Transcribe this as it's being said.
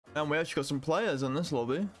And we actually got some players in this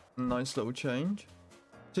lobby. Nice little change.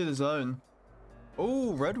 See the zone.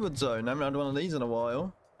 Oh, redwood zone. I haven't had one of these in a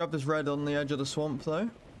while. Grab this red on the edge of the swamp though.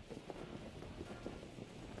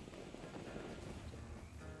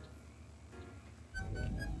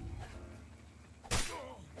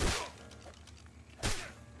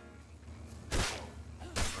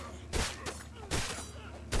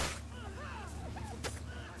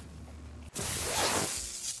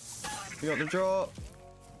 We got the drop.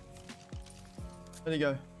 There you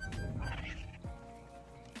go.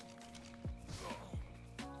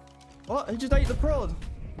 What? He just ate the prod.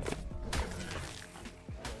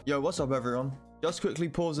 Yo, what's up everyone? Just quickly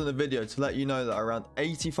pausing the video to let you know that around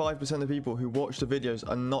 85% of people who watch the videos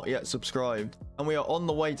are not yet subscribed. And we are on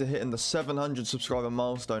the way to hitting the 700 subscriber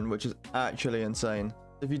milestone, which is actually insane.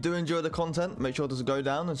 If you do enjoy the content, make sure to go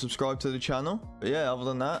down and subscribe to the channel. But yeah, other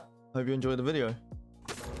than that, hope you enjoy the video.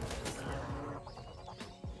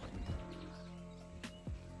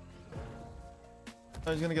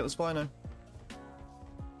 Oh, he's gonna get the Spino.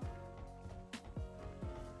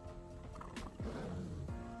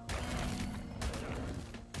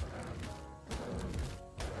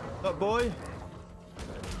 That boy.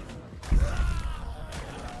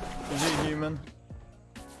 Is he human?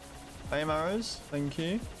 Tame arrows, thank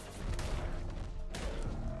you.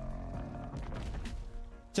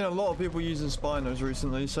 Seen a lot of people using Spinos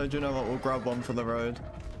recently, so do you know what? We'll grab one for the road.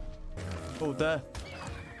 Oh, death.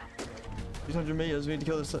 600 meters, we need to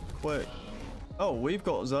kill this quick. Oh, we've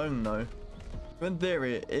got zone though. In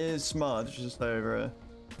theory, it is smart to just stay over here.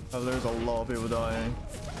 Oh, there's a lot of people dying.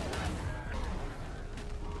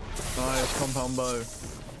 Nice, compound bow.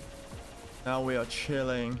 Now we are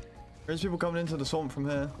chilling. There's people coming into the swamp from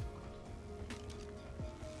here.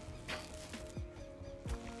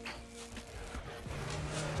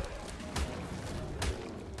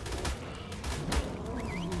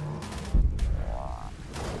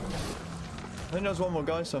 I think there's one more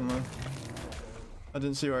guy somewhere. I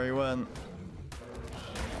didn't see where he went.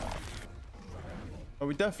 Oh,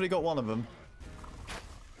 we definitely got one of them.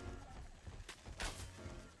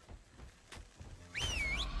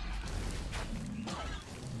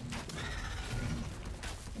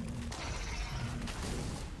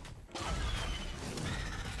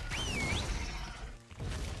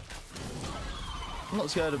 I'm not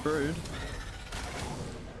scared of brood.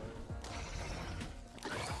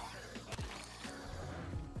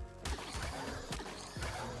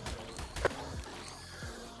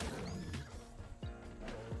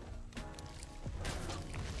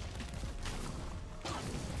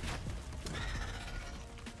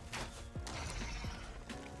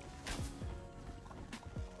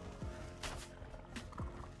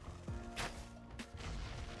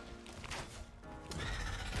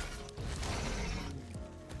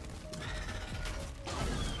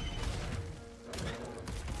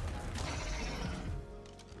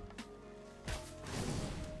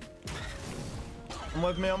 I'm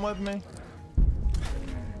with me, I'm with me.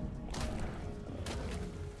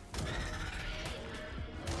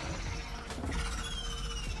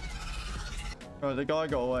 Right, the guy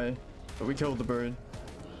got away, but we killed the brood.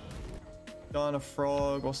 Guy and a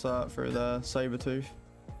frog, what's that through there? Saber-tooth.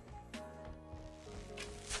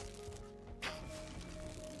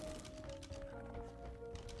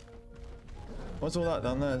 What's all that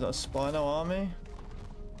down there? Is that a Spino army?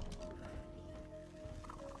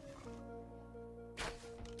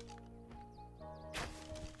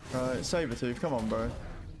 Right, Saber-tooth, come on, bro.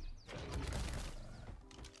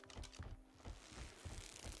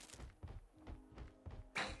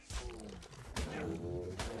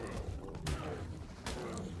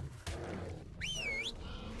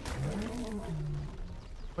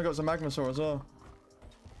 I got some Magmasaur as well.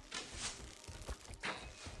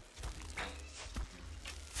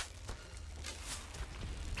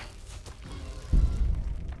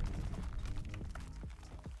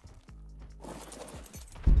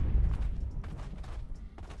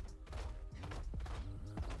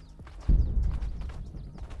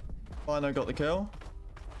 Spino got the kill.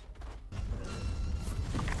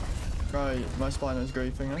 Right, my Spino's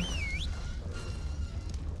griefing her.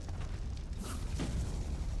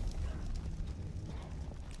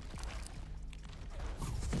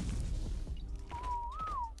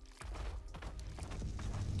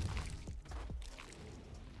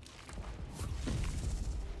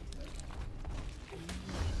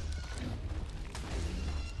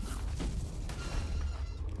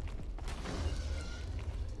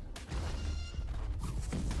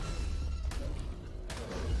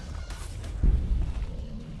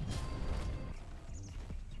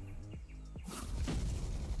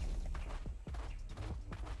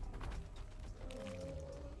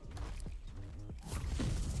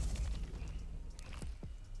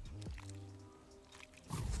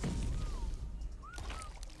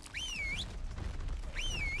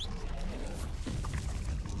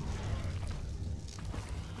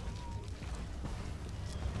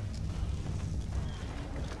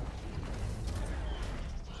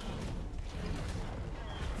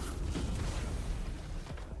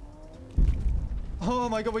 Oh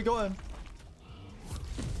my god, we got him.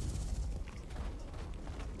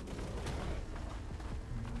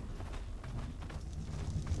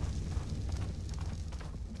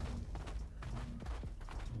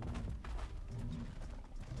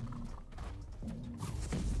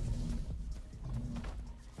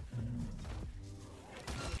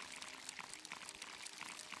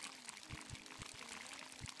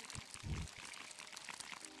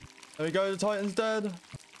 There we go, the Titan's dead.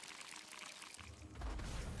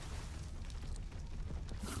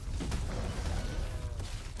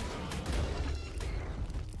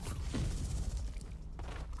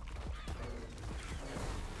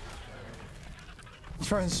 He's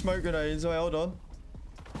throwing smoke grenades. Wait, hold on.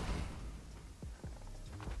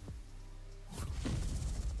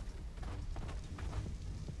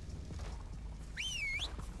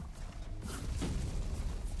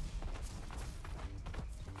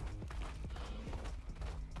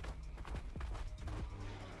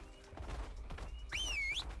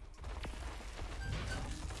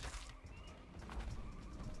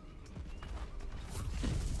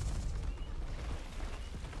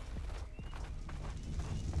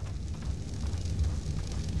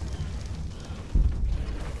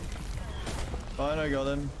 Dino got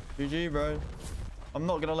him. GG, bro. I'm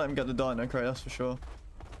not gonna let him get the dino crate, that's for sure.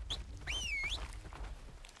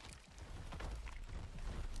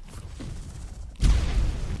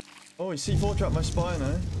 Oh, he C4 trapped my spine,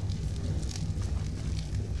 eh?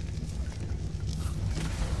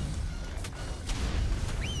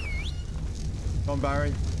 Come on,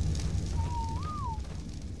 Barry.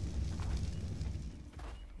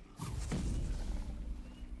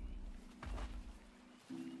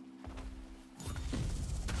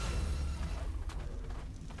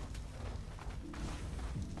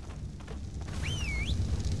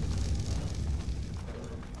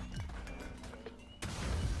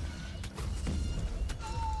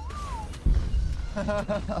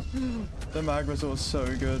 The magma sword was so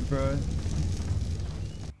good, bro.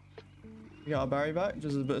 We got our Barry back,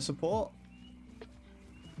 just a bit of support.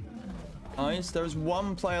 Nice. There's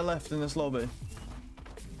one player left in this lobby.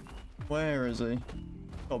 Where is he?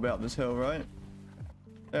 Gotta be up this hill, right?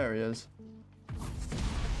 There he is.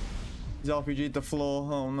 He's RPG'd the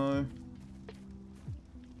floor. Oh no.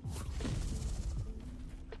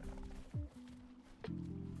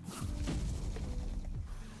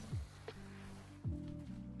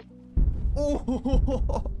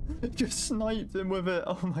 Oh, just sniped him with it.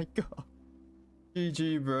 Oh my god.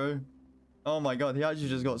 GG, bro. Oh my god, he actually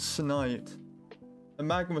just got sniped. The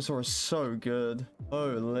Magmasaur is so good.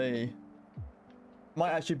 Holy.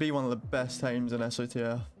 Might actually be one of the best tames in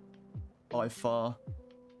SOTF. By far.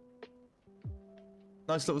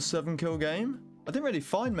 Nice little 7-kill game. I didn't really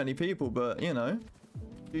find many people, but you know.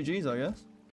 GG's, I guess.